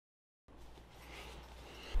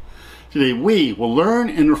Today we will learn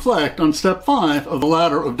and reflect on step 5 of the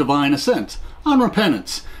Ladder of Divine Ascent, on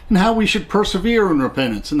repentance, and how we should persevere in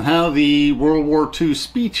repentance, and how the World War II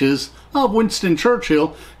speeches of Winston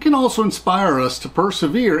Churchill can also inspire us to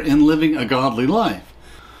persevere in living a godly life.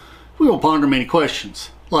 We will ponder many questions,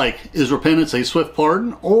 like, is repentance a swift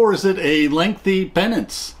pardon, or is it a lengthy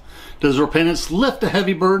penance? Does repentance lift a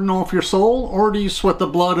heavy burden off your soul, or do you sweat the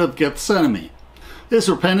blood of Gethsemane? Is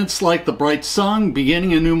repentance like the bright sun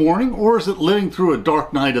beginning a new morning, or is it living through a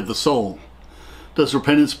dark night of the soul? Does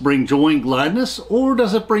repentance bring joy and gladness, or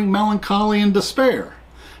does it bring melancholy and despair?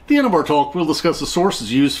 At the end of our talk, we'll discuss the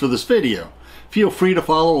sources used for this video. Feel free to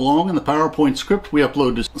follow along in the PowerPoint script we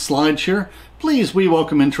upload to SlideShare. Please, we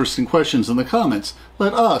welcome interesting questions in the comments.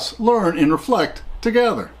 Let us learn and reflect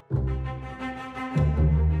together.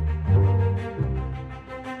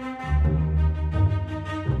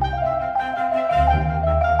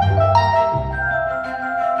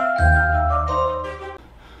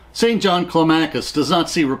 St. John Climacus does not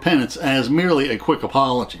see repentance as merely a quick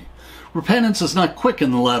apology. Repentance is not quick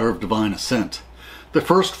in the Ladder of Divine Ascent. The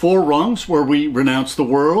first 4 rungs, where we renounce the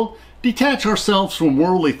world, detach ourselves from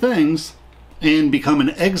worldly things, and become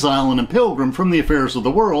an exile and a pilgrim from the affairs of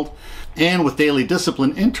the world, and with daily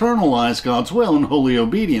discipline internalize God's will in holy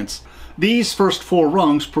obedience. These first 4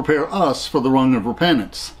 rungs prepare us for the rung of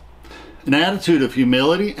repentance. An attitude of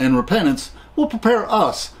humility and repentance will prepare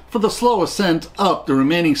us for the slow ascent up the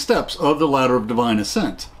remaining steps of the Ladder of Divine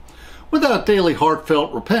Ascent. Without daily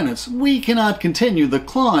heartfelt repentance, we cannot continue the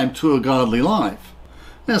climb to a godly life.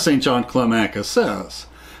 As St. John Climacus says,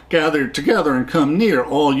 "Gather together and come near,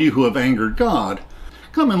 all you who have angered God.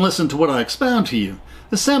 Come and listen to what I expound to you.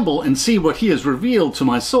 Assemble and see what he has revealed to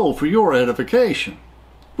my soul for your edification.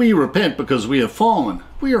 We repent because we have fallen.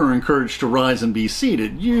 We are encouraged to rise and be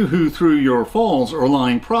seated, you who through your falls are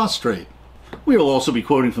lying prostrate." We will also be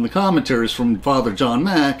quoting from the commentaries from Father John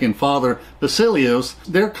Mack and Father Basilios.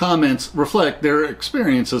 Their comments reflect their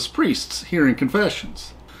experience as priests hearing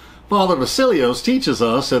confessions. Father Basilios teaches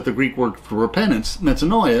us that the Greek word for repentance,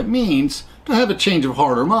 metanoia, means to have a change of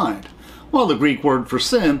heart or mind, while the Greek word for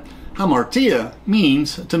sin, hamartia,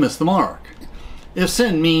 means to miss the mark. If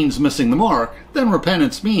sin means missing the mark, then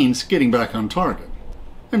repentance means getting back on target.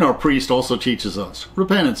 And our priest also teaches us,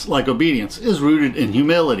 repentance, like obedience, is rooted in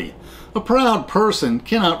humility. A proud person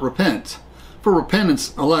cannot repent, for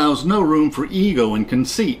repentance allows no room for ego and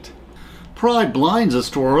conceit. Pride blinds us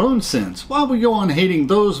to our own sins, while we go on hating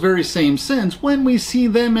those very same sins when we see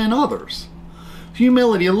them in others.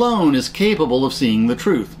 Humility alone is capable of seeing the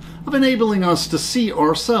truth, of enabling us to see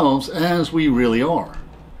ourselves as we really are.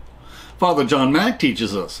 Father John Mack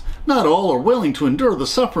teaches us, not all are willing to endure the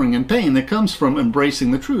suffering and pain that comes from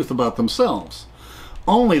embracing the truth about themselves.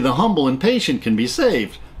 Only the humble and patient can be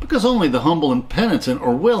saved, because only the humble and penitent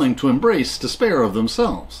are willing to embrace despair of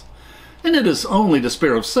themselves. And it is only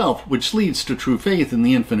despair of self which leads to true faith in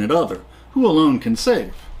the infinite other, who alone can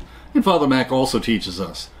save. And Father Mack also teaches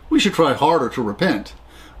us, we should try harder to repent.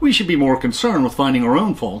 We should be more concerned with finding our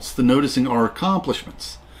own faults than noticing our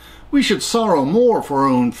accomplishments. We should sorrow more for our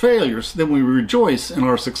own failures than we rejoice in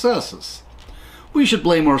our successes. We should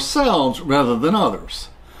blame ourselves rather than others.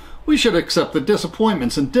 We should accept the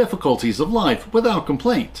disappointments and difficulties of life without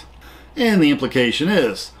complaint. And the implication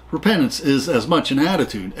is, repentance is as much an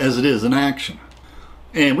attitude as it is an action.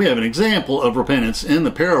 And we have an example of repentance in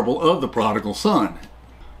the parable of the Prodigal Son.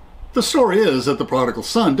 The story is that the Prodigal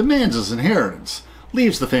Son demands his inheritance,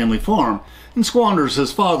 leaves the family farm, and squanders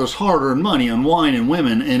his father's hard-earned money on wine and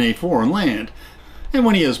women in a foreign land. And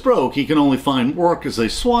when he is broke, he can only find work as a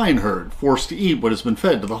swineherd, forced to eat what has been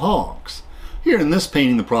fed to the hogs. Here in this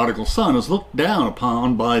painting, the prodigal son is looked down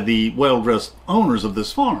upon by the well-dressed owners of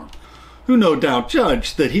this farm, who no doubt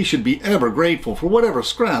judged that he should be ever grateful for whatever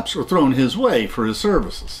scraps are thrown his way for his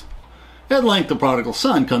services. At length the prodigal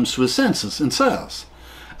son comes to his senses and says,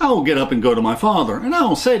 "I will get up and go to my father, and I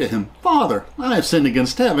will say to him, 'Father, I have sinned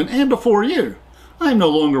against heaven and before you. I am no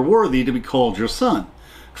longer worthy to be called your son.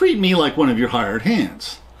 Treat me like one of your hired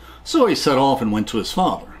hands.' So he set off and went to his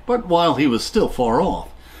father. But while he was still far off,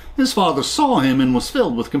 his father saw him and was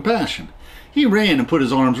filled with compassion. He ran and put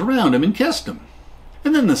his arms around him and kissed him.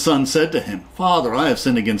 And then the son said to him, 'Father, I have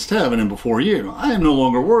sinned against heaven and before you. I am no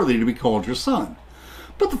longer worthy to be called your son.'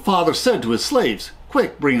 But the father said to his slaves,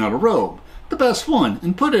 'Quick, bring out a robe, the best one,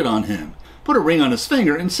 and put it on him. Put a ring on his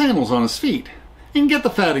finger and sandals on his feet. And get the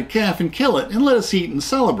fatted calf and kill it, and let us eat and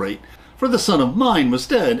celebrate. For the son of mine was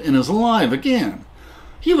dead and is alive again.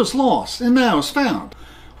 He was lost and now is found.'"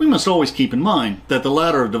 We must always keep in mind that the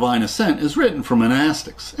Ladder of Divine Ascent is written for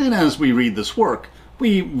monastics, and as we read this work,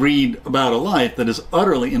 we read about a life that is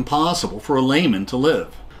utterly impossible for a layman to live.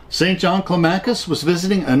 St. John Climacus was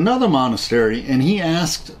visiting another monastery, and he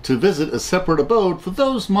asked to visit a separate abode for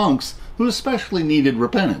those monks who especially needed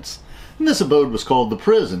repentance. And this abode was called the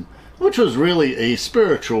prison, which was really a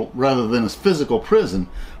spiritual rather than a physical prison,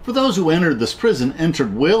 for those who entered this prison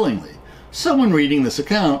entered willingly. So when reading this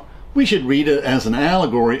account, we should read it as an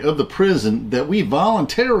allegory of the prison that we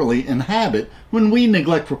voluntarily inhabit when we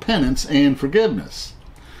neglect repentance and forgiveness.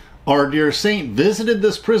 Our dear saint visited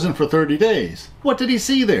this prison for 30 days. What did he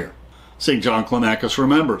see there? St. John Climacus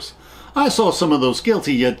remembers, "I saw some of those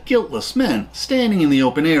guilty yet guiltless men standing in the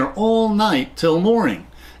open air all night till morning,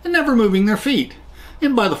 and never moving their feet,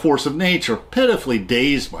 and by the force of nature, pitifully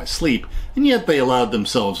dazed by sleep, and yet they allowed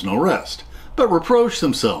themselves no rest, but reproached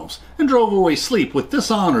themselves, and drove away sleep with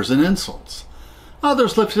dishonors and insults.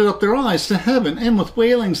 Others lifted up their eyes to heaven, and with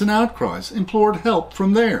wailings and outcries implored help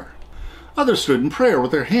from there. Others stood in prayer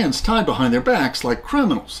with their hands tied behind their backs like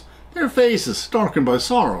criminals, their faces darkened by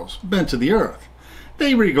sorrows, bent to the earth.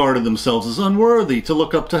 They regarded themselves as unworthy to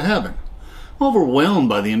look up to heaven. Overwhelmed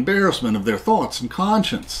by the embarrassment of their thoughts and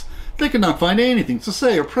conscience, they could not find anything to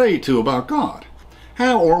say or pray to about God,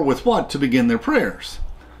 how or with what to begin their prayers.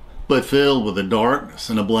 But filled with a darkness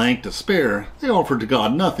and a blank despair, they offered to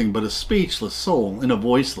God nothing but a speechless soul and a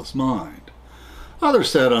voiceless mind.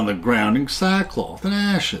 Others sat on the ground in sackcloth and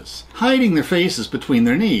ashes, hiding their faces between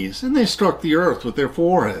their knees, and they struck the earth with their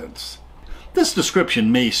foreheads." This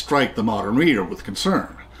description may strike the modern reader with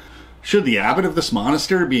concern. Should the abbot of this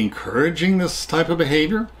monastery be encouraging this type of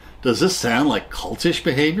behavior? Does this sound like cultish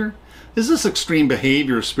behavior? Is this extreme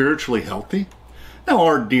behavior spiritually healthy? Now,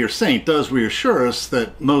 our dear saint does reassure us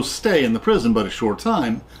that most stay in the prison but a short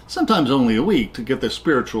time, sometimes only a week, to get their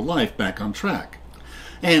spiritual life back on track.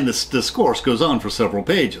 And this discourse goes on for several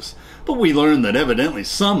pages, but we learn that evidently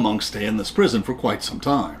some monks stay in this prison for quite some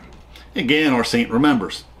time. Again, our saint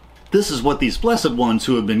remembers, this is what these blessed ones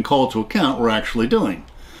who have been called to account were actually doing.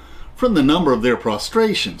 From the number of their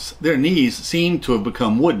prostrations, their knees seemed to have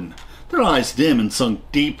become wooden, their eyes dim and sunk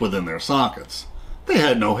deep within their sockets. They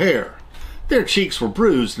had no hair. Their cheeks were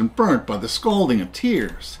bruised and burnt by the scalding of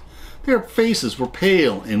tears. Their faces were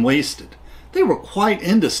pale and wasted. They were quite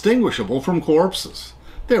indistinguishable from corpses.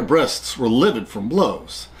 Their breasts were livid from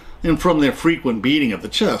blows, and from their frequent beating of the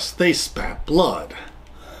chest they spat blood.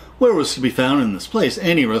 Where was to be found in this place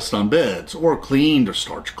any rest on beds, or cleaned or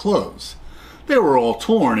starched clothes? They were all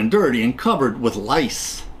torn and dirty and covered with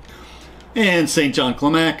lice. And St. John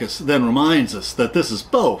Climacus then reminds us that this is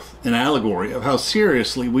both an allegory of how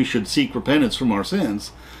seriously we should seek repentance from our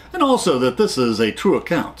sins, and also that this is a true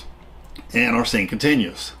account. And our saint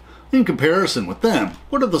continues, "In comparison with them,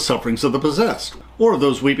 what are the sufferings of the possessed, or of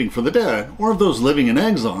those weeping for the dead, or of those living in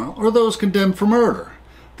exile, or those condemned for murder?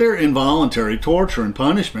 Their involuntary torture and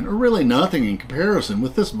punishment are really nothing in comparison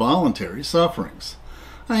with this voluntary sufferings.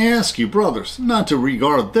 I ask you, brothers, not to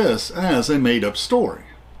regard this as a made-up story."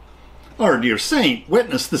 Our dear saint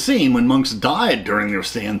witnessed the scene when monks died during their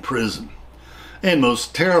stay in prison. And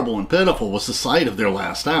most terrible and pitiful was the sight of their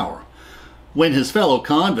last hour. When his fellow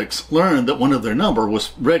convicts learned that one of their number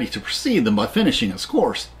was ready to precede them by finishing his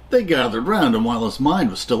course, they gathered round him while his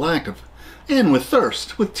mind was still active, and with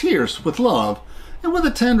thirst, with tears, with love, and with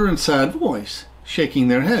a tender and sad voice, shaking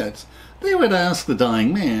their heads, they would ask the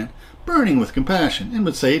dying man, burning with compassion, and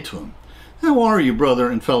would say to him, "How are you, brother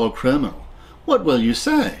and fellow criminal? What will you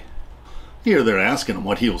say?" Here they're asking him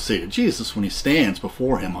what he will say to Jesus when he stands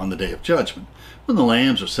before him on the day of judgment, when the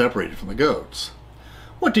lambs are separated from the goats.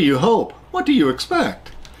 What do you hope? What do you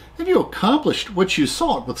expect? Have you accomplished what you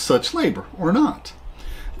sought with such labor, or not?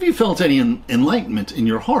 Have you felt any enlightenment in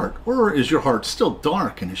your heart, or is your heart still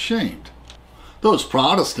dark and ashamed? Those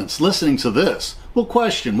Protestants listening to this will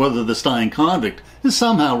question whether this dying convict is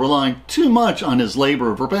somehow relying too much on his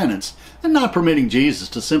labor of repentance and not permitting Jesus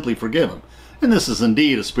to simply forgive him. And this is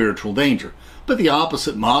indeed a spiritual danger, but the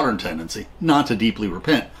opposite modern tendency, not to deeply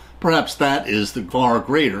repent, perhaps that is the far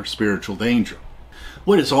greater spiritual danger.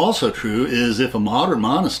 What is also true is if a modern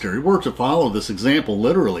monastery were to follow this example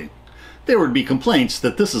literally, there would be complaints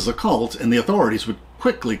that this is a cult, and the authorities would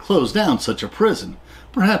quickly close down such a prison,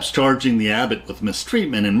 perhaps charging the abbot with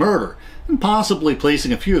mistreatment and murder, and possibly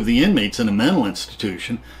placing a few of the inmates in a mental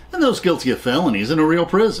institution, and those guilty of felonies in a real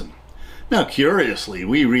prison. Now, curiously,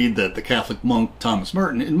 we read that the Catholic monk Thomas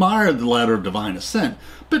Merton admired the Ladder of Divine Ascent,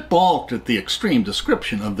 but balked at the extreme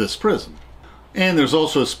description of this prison. And there's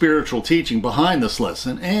also a spiritual teaching behind this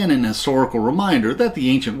lesson, and an historical reminder that the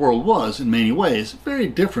ancient world was, in many ways, very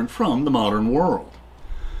different from the modern world.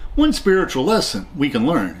 One spiritual lesson we can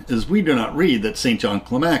learn is we do not read that St. John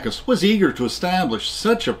Climacus was eager to establish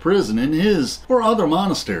such a prison in his or other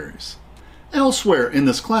monasteries. Elsewhere in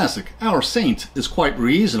this classic, our saint is quite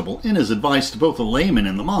reasonable in his advice to both the layman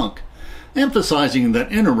and the monk, emphasizing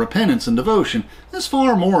that inner repentance and devotion is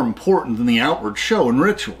far more important than the outward show and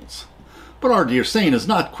rituals. But our dear saint is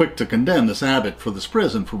not quick to condemn this abbot for this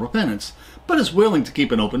prison for repentance, but is willing to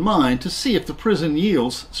keep an open mind to see if the prison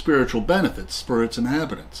yields spiritual benefits for its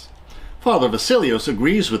inhabitants. Father Vasilios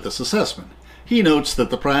agrees with this assessment. He notes that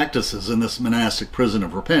the practices in this monastic prison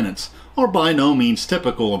of repentance are by no means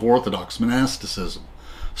typical of Orthodox monasticism.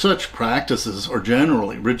 Such practices are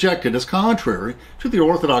generally rejected as contrary to the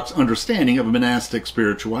Orthodox understanding of monastic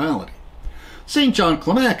spirituality. St. John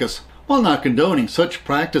Climacus, while not condoning such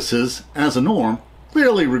practices as a norm,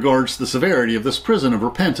 clearly regards the severity of this prison of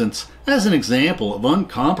repentance as an example of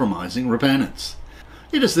uncompromising repentance.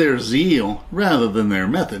 It is their zeal, rather than their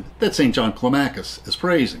method, that St. John Climacus is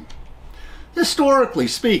praising. Historically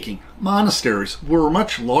speaking, monasteries were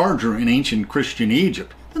much larger in ancient Christian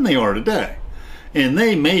Egypt than they are today, and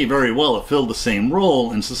they may very well have filled the same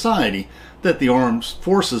role in society that the armed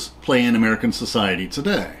forces play in American society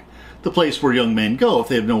today, the place where young men go if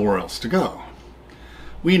they have nowhere else to go.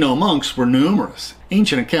 We know monks were numerous.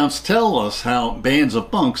 Ancient accounts tell us how bands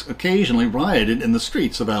of monks occasionally rioted in the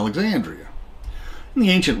streets of Alexandria. In the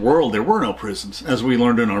ancient world, there were no prisons, as we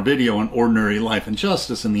learned in our video on ordinary life and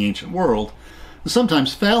justice in the ancient world. And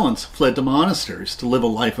sometimes felons fled to monasteries to live a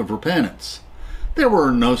life of repentance. There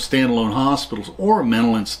were no standalone hospitals or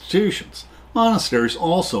mental institutions. Monasteries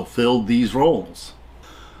also filled these roles.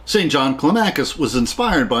 St. John Climacus was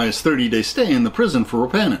inspired by his 30-day stay in the prison for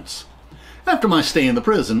repentance. After my stay in the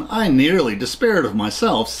prison, I nearly despaired of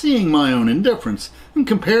myself, seeing my own indifference and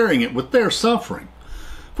comparing it with their suffering.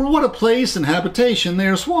 For what a place and habitation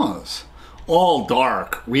theirs was! All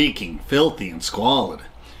dark, reeking, filthy, and squalid.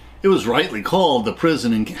 It was rightly called the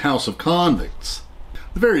prison and house of convicts.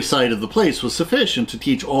 The very sight of the place was sufficient to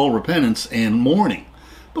teach all repentance and mourning.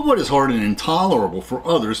 But what is hard and intolerable for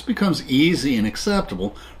others becomes easy and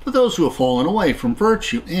acceptable for those who have fallen away from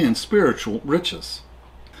virtue and spiritual riches.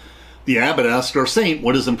 The abbot asked our saint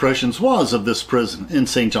what his impressions was of this prison, and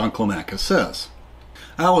St. John Climacus says,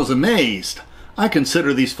 "I was amazed. I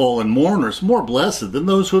consider these fallen mourners more blessed than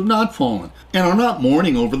those who have not fallen, and are not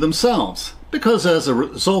mourning over themselves, because as a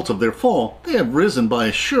result of their fall, they have risen by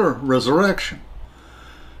a sure resurrection."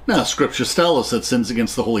 Now, scriptures tell us that sins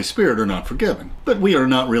against the Holy Spirit are not forgiven, but we are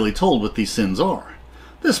not really told what these sins are.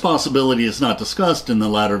 This possibility is not discussed in the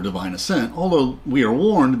Ladder of Divine Ascent, although we are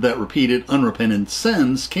warned that repeated unrepentant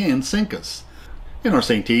sins can sink us. And our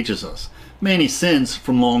saint teaches us, many sins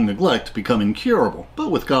from long neglect become incurable,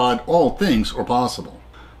 but with God all things are possible.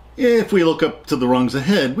 If we look up to the rungs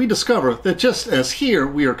ahead, we discover that just as here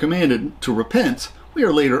we are commanded to repent, we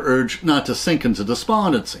are later urged not to sink into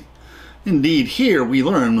despondency. Indeed, here we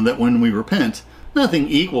learn that when we repent, nothing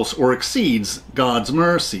equals or exceeds God's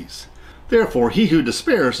mercies. Therefore, he who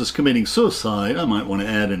despairs is committing suicide, I might want to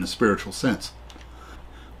add in a spiritual sense.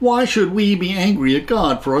 Why should we be angry at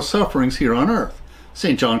God for our sufferings here on earth?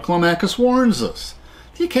 St. John Climacus warns us.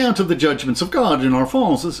 The account of the judgments of God in our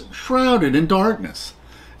falls is shrouded in darkness.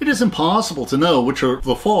 It is impossible to know which are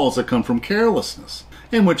the falls that come from carelessness,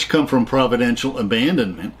 and which come from providential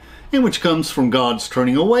abandonment, and which comes from God's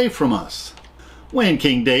turning away from us. When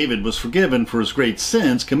King David was forgiven for his great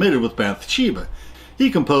sins committed with Bathsheba, he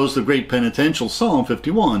composed the great Penitential Psalm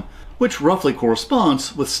 51, which roughly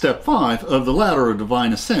corresponds with step 5 of the Ladder of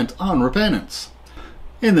Divine Ascent on repentance.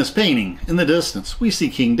 In this painting, in the distance, we see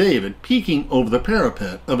King David peeking over the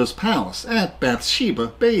parapet of his palace at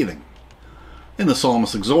Bathsheba bathing. And the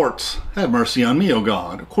psalmist exhorts, "Have mercy on me, O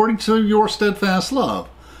God, according to your steadfast love.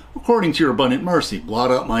 According to your abundant mercy,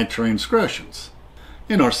 blot out my transgressions."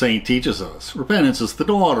 And our saint teaches us, repentance is the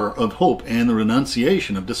daughter of hope and the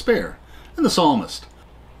renunciation of despair. And the psalmist,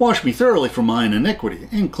 "Wash me thoroughly from mine iniquity,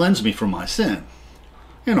 and cleanse me from my sin."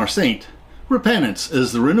 And our saint, repentance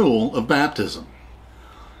is the renewal of baptism.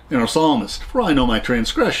 And our psalmist, "For I know my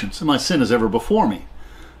transgressions, and my sin is ever before me."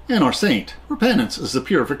 And our saint, repentance is the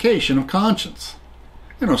purification of conscience.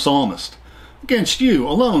 And our psalmist, "Against you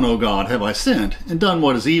alone, O God, have I sinned, and done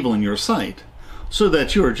what is evil in your sight, so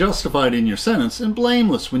that you are justified in your sentence, and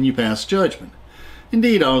blameless when you pass judgment.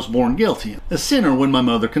 Indeed, I was born guilty, a sinner when my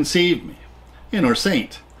mother conceived me." And our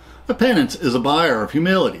saint, "A penance is a buyer of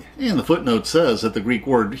humility," and the footnote says that the Greek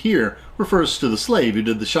word here refers to the slave who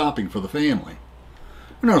did the shopping for the family.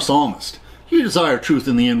 And our psalmist, "You desire truth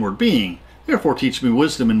in the inward being, therefore teach me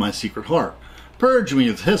wisdom in my secret heart. Purge me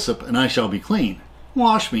with hyssop, and I shall be clean.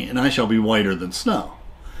 Wash me, and I shall be whiter than snow."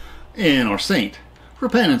 And our saint,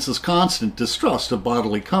 repentance is constant distrust of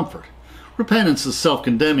bodily comfort. Repentance is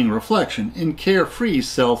self-condemning reflection in carefree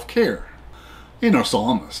self-care. And our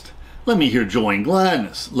psalmist, Let me hear joy and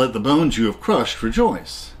gladness. Let the bones you have crushed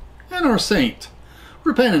rejoice. And our saint,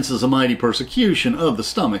 repentance is a mighty persecution of the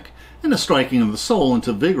stomach and a striking of the soul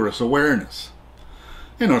into vigorous awareness.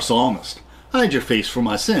 And our psalmist, hide your face from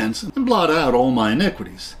my sins and blot out all my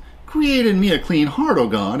iniquities. Create in me a clean heart, O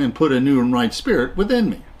God, and put a new and right spirit within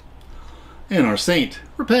me. And our saint,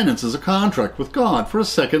 repentance is a contract with God for a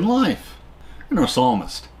second life. And our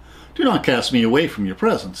psalmist, do not cast me away from your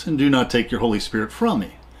presence, and do not take your Holy Spirit from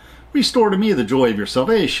me. Restore to me the joy of your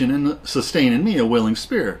salvation, and sustain in me a willing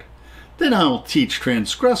spirit. Then I will teach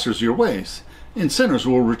transgressors your ways, and sinners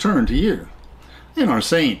will return to you. And our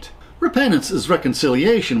saint, repentance is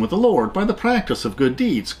reconciliation with the Lord by the practice of good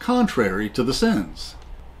deeds contrary to the sins.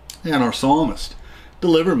 And our psalmist,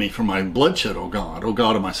 deliver me from my bloodshed, O God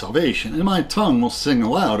of my salvation, and my tongue will sing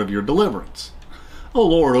aloud of your deliverance. O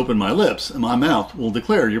Lord, open my lips, and my mouth will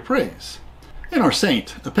declare your praise. And our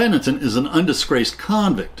saint, a penitent is an undisgraced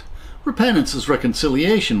convict. Repentance is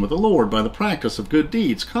reconciliation with the Lord by the practice of good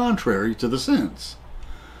deeds contrary to the sins.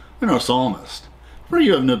 And our psalmist, for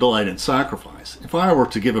you have no delight in sacrifice. If I were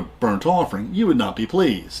to give a burnt offering, you would not be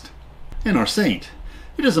pleased. And our saint,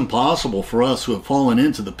 it is impossible for us who have fallen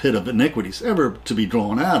into the pit of iniquities ever to be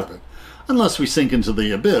drawn out of it, unless we sink into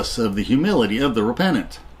the abyss of the humility of the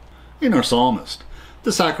repentant. And our psalmist,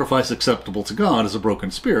 the sacrifice acceptable to God is a broken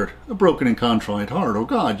spirit, a broken and contrite heart, O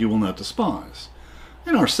God, you will not despise.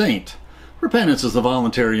 And our saint, repentance is the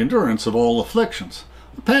voluntary endurance of all afflictions.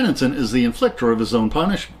 The penitent is the inflictor of his own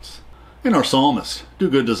punishments. And our psalmist, do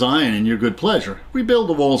good to Zion in your good pleasure, rebuild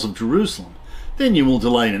the walls of Jerusalem. Then you will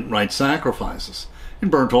delight in right sacrifices, in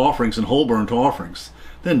burnt offerings and whole burnt offerings.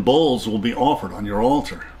 Then bulls will be offered on your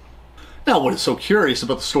altar. Now, what is so curious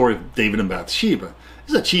about the story of David and Bathsheba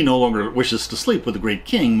is that she no longer wishes to sleep with the great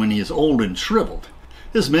king when he is old and shriveled.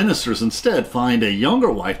 His ministers instead find a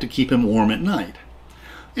younger wife to keep him warm at night.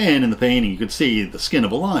 And in the painting you can see the skin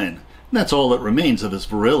of a lion, and that's all that remains of his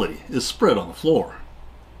virility, is spread on the floor.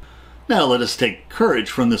 Now let us take courage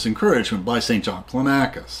from this encouragement by St. John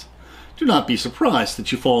Climacus. Do not be surprised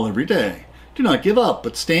that you fall every day. Do not give up,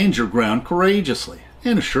 but stand your ground courageously,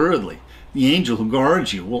 and assuredly the angel who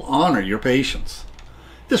guards you will honor your patience.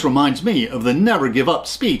 This reminds me of the never give up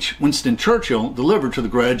speech Winston Churchill delivered to the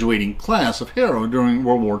graduating class of Harrow during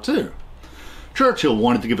World War II. Churchill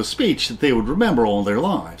wanted to give a speech that they would remember all their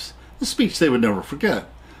lives, a speech they would never forget,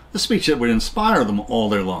 a speech that would inspire them all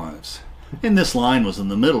their lives. And this line was in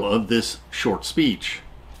the middle of this short speech.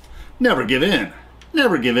 Never give in.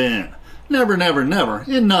 Never give in. Never, never, never,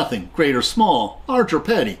 in nothing, great or small, large or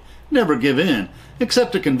petty, never give in,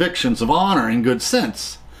 except to convictions of honor and good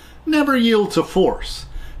sense. Never yield to force.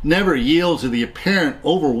 Never yield to the apparent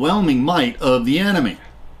overwhelming might of the enemy.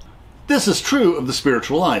 This is true of the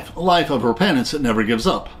spiritual life, a life of repentance that never gives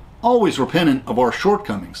up, always repentant of our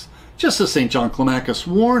shortcomings, just as St. John Climacus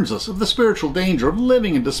warns us of the spiritual danger of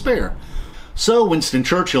living in despair. So Winston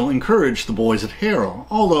Churchill encouraged the boys at Harrow,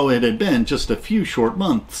 although it had been just a few short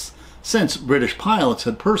months since British pilots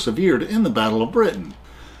had persevered in the Battle of Britain.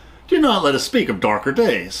 Do not let us speak of darker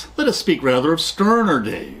days. Let us speak rather of sterner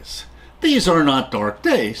days. These are not dark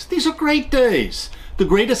days. These are great days. The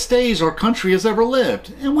greatest days our country has ever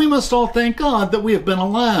lived, and we must all thank God that we have been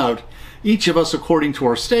allowed, each of us according to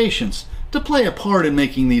our stations, to play a part in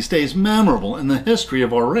making these days memorable in the history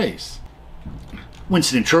of our race.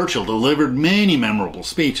 Winston Churchill delivered many memorable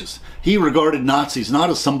speeches. He regarded Nazis not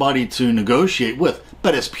as somebody to negotiate with,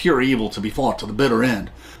 but as pure evil to be fought to the bitter end,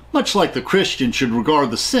 much like the Christian should regard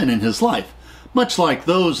the sin in his life, much like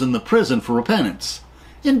those in the prison for repentance.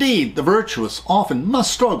 Indeed, the virtuous often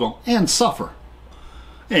must struggle and suffer.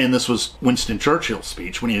 And this was Winston Churchill's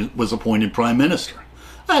speech when he was appointed Prime Minister.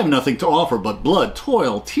 I have nothing to offer but blood,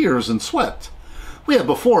 toil, tears, and sweat. We have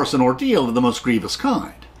before us an ordeal of the most grievous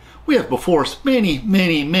kind. We have before us many,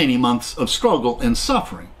 many, many months of struggle and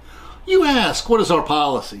suffering. You ask, what is our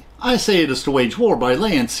policy? I say it is to wage war by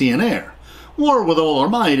land, sea, and air. War with all our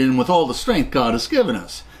might and with all the strength God has given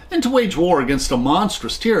us, and to wage war against a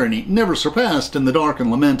monstrous tyranny never surpassed in the dark and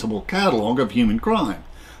lamentable catalogue of human crime.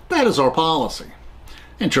 That is our policy.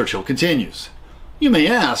 And Churchill continues, you may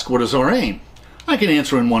ask, what is our aim? I can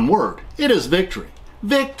answer in one word. It is victory.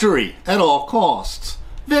 Victory at all costs.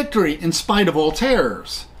 Victory in spite of all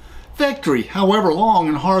terrors. Victory, however long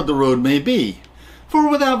and hard the road may be. For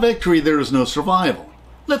without victory there is no survival.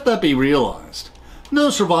 Let that be realized. No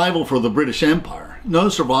survival for the British Empire. No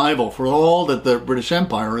survival for all that the British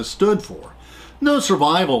Empire has stood for. No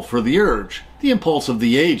survival for the urge, the impulse of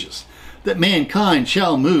the ages, that mankind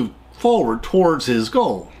shall move forward towards his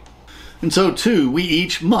goal. And so too we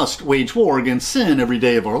each must wage war against sin every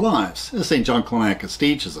day of our lives, as St. John Climacus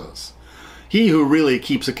teaches us. He who really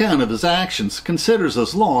keeps account of his actions considers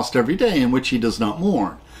us lost every day in which he does not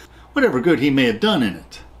mourn, whatever good he may have done in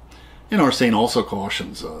it. And our saint also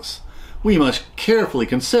cautions us. We must carefully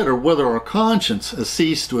consider whether our conscience has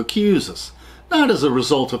ceased to accuse us, not as a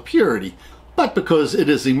result of purity, but because it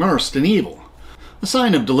is immersed in evil. A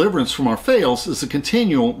sign of deliverance from our fails is the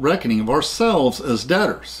continual reckoning of ourselves as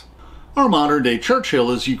debtors. Our modern-day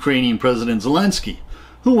Churchill is Ukrainian President Zelensky,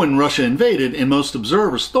 who, when Russia invaded, and most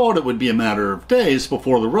observers thought it would be a matter of days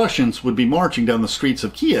before the Russians would be marching down the streets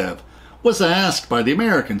of Kiev, was asked by the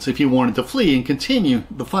Americans if he wanted to flee and continue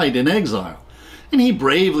the fight in exile, and he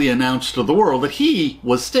bravely announced to the world that he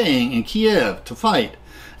was staying in Kiev to fight,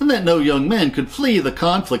 and that no young men could flee the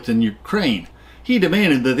conflict in Ukraine. He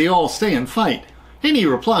demanded that they all stay and fight, and he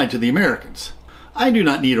replied to the Americans, "I do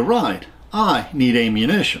not need a ride, I need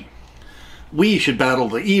ammunition." We should battle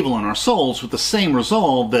the evil in our souls with the same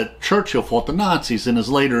resolve that Churchill fought the Nazis in his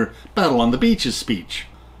later Battle on the Beaches speech.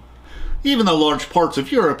 Even though large parts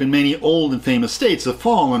of Europe and many old and famous states have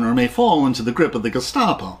fallen or may fall into the grip of the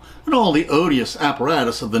Gestapo and all the odious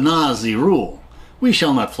apparatus of the Nazi rule, we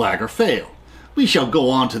shall not flag or fail. We shall go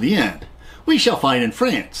on to the end. We shall fight in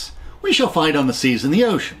France. We shall fight on the seas and the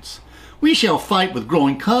oceans. We shall fight with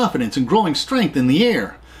growing confidence and growing strength in the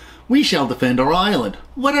air. We shall defend our island,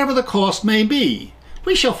 whatever the cost may be.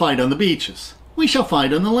 We shall fight on the beaches. We shall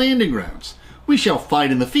fight on the landing grounds. We shall fight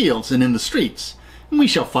in the fields and in the streets. And we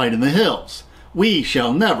shall fight in the hills. We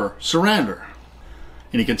shall never surrender.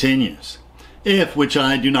 And he continues, if, which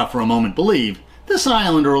I do not for a moment believe, this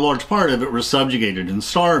island or a large part of it were subjugated and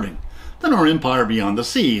starving, then our empire beyond the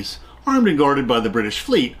seas, armed and guarded by the British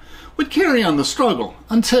fleet, would carry on the struggle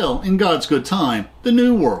until, in God's good time, the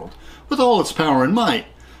New World, with all its power and might,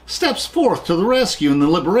 steps forth to the rescue and the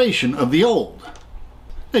liberation of the old.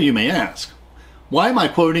 Now you may ask, why am I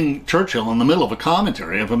quoting Churchill in the middle of a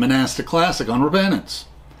commentary of a monastic classic on repentance?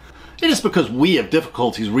 It is because we have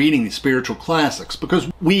difficulties reading these spiritual classics, because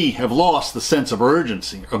we have lost the sense of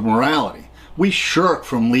urgency, of morality. We shirk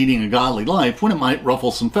from leading a godly life when it might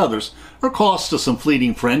ruffle some feathers or cost us some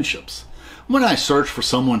fleeting friendships. When I search for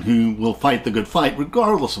someone who will fight the good fight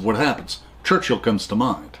regardless of what happens, Churchill comes to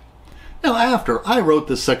mind. Now, after I wrote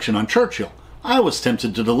this section on Churchill, I was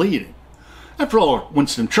tempted to delete it. After all,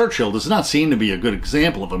 Winston Churchill does not seem to be a good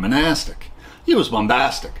example of a monastic. He was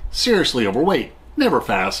bombastic, seriously overweight, never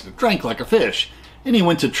fasted, drank like a fish, and he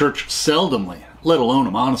went to church seldomly, let alone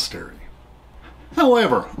a monastery.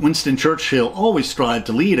 However, Winston Churchill always strived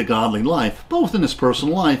to lead a godly life, both in his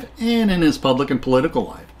personal life and in his public and political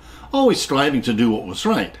life, always striving to do what was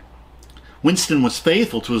right. Winston was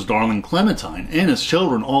faithful to his darling Clementine and his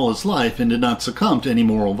children all his life and did not succumb to any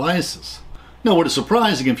moral vices. Now, what is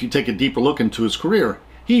surprising if you take a deeper look into his career,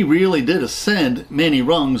 he really did ascend many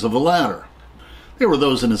rungs of the ladder. There were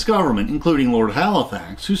those in his government, including Lord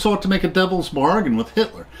Halifax, who sought to make a devil's bargain with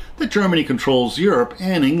Hitler, that Germany controls Europe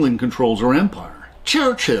and England controls her empire.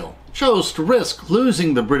 Churchill chose to risk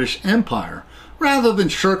losing the British Empire rather than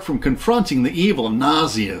shirk from confronting the evil of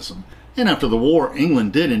Nazism, and after the war,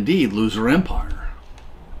 England did indeed lose her empire.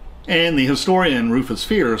 And the historian Rufus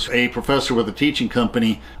Fierce, a professor with a teaching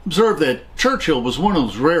company, observed that Churchill was one of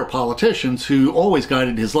those rare politicians who always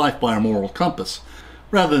guided his life by a moral compass.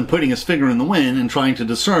 Rather than putting his finger in the wind and trying to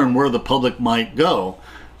discern where the public might go,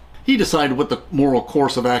 he decided what the moral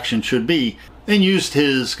course of action should be and used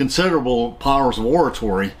his considerable powers of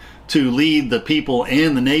oratory to lead the people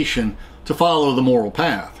and the nation to follow the moral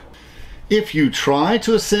path. If you try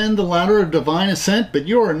to ascend the ladder of divine ascent, but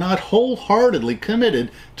you are not wholeheartedly committed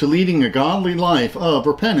to leading a godly life of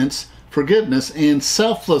repentance, forgiveness, and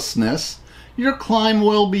selflessness, your climb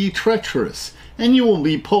will be treacherous, and you will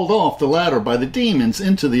be pulled off the ladder by the demons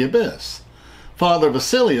into the abyss. Father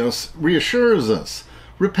Vasilios reassures us,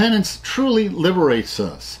 repentance truly liberates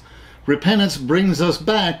us. Repentance brings us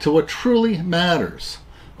back to what truly matters.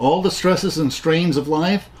 All the stresses and strains of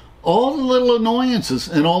life, all the little annoyances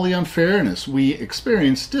and all the unfairness we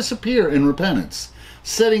experience disappear in repentance,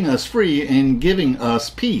 setting us free and giving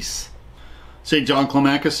us peace. St. John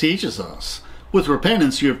Climacus teaches us, with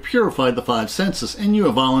repentance you have purified the five senses and you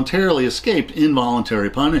have voluntarily escaped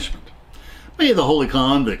involuntary punishment. May the holy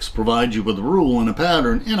convicts provide you with a rule and a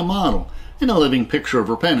pattern and a model and a living picture of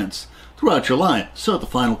repentance throughout your life, so at the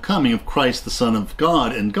final coming of Christ the Son of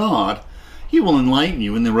God and God, He will enlighten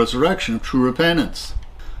you in the resurrection of true repentance.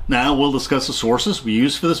 Now we'll discuss the sources we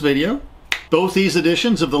use for this video. Both these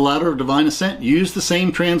editions of the Ladder of Divine Ascent use the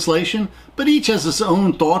same translation, but each has its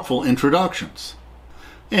own thoughtful introductions.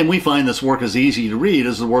 And we find this work as easy to read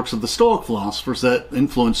as the works of the Stoic philosophers that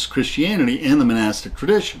influenced Christianity and the monastic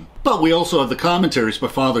tradition. But we also have the commentaries by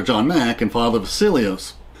Father John Mack and Father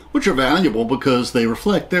Vasilios. which are valuable because they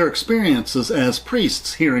reflect their experiences as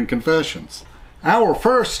priests hearing confessions. Our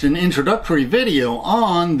first and introductory video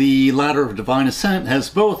on the Ladder of Divine Ascent has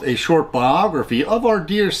both a short biography of our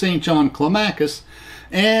dear St. John Climacus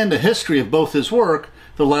and a history of both his work,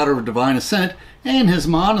 the Ladder of Divine Ascent, and his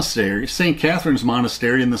monastery, St. Catherine's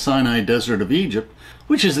Monastery in the Sinai Desert of Egypt,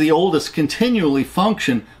 which is the oldest continually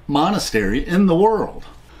functioning monastery in the world.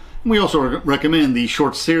 We also recommend the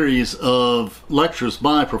short series of lectures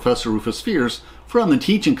by Professor Rufus Fears from the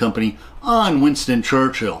Teaching Company on Winston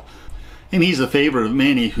Churchill, and he's a favorite of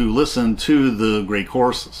many who listen to the great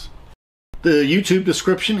courses. The YouTube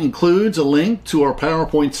description includes a link to our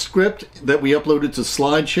PowerPoint script that we uploaded to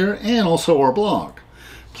SlideShare and also our blog.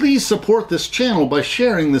 Please support this channel by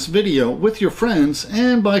sharing this video with your friends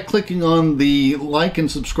and by clicking on the like and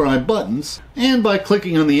subscribe buttons and by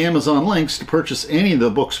clicking on the Amazon links to purchase any of the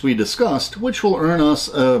books we discussed, which will earn us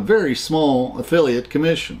a very small affiliate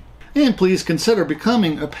commission. And please consider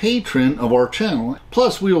becoming a patron of our channel.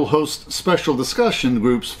 Plus, we will host special discussion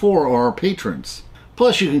groups for our patrons.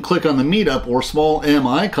 Plus, you can click on the Meetup or small M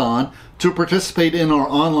icon to participate in our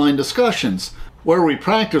online discussions, where we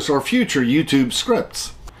practice our future YouTube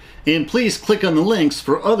scripts. And please click on the links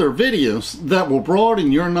for other videos that will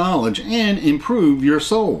broaden your knowledge and improve your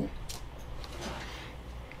soul.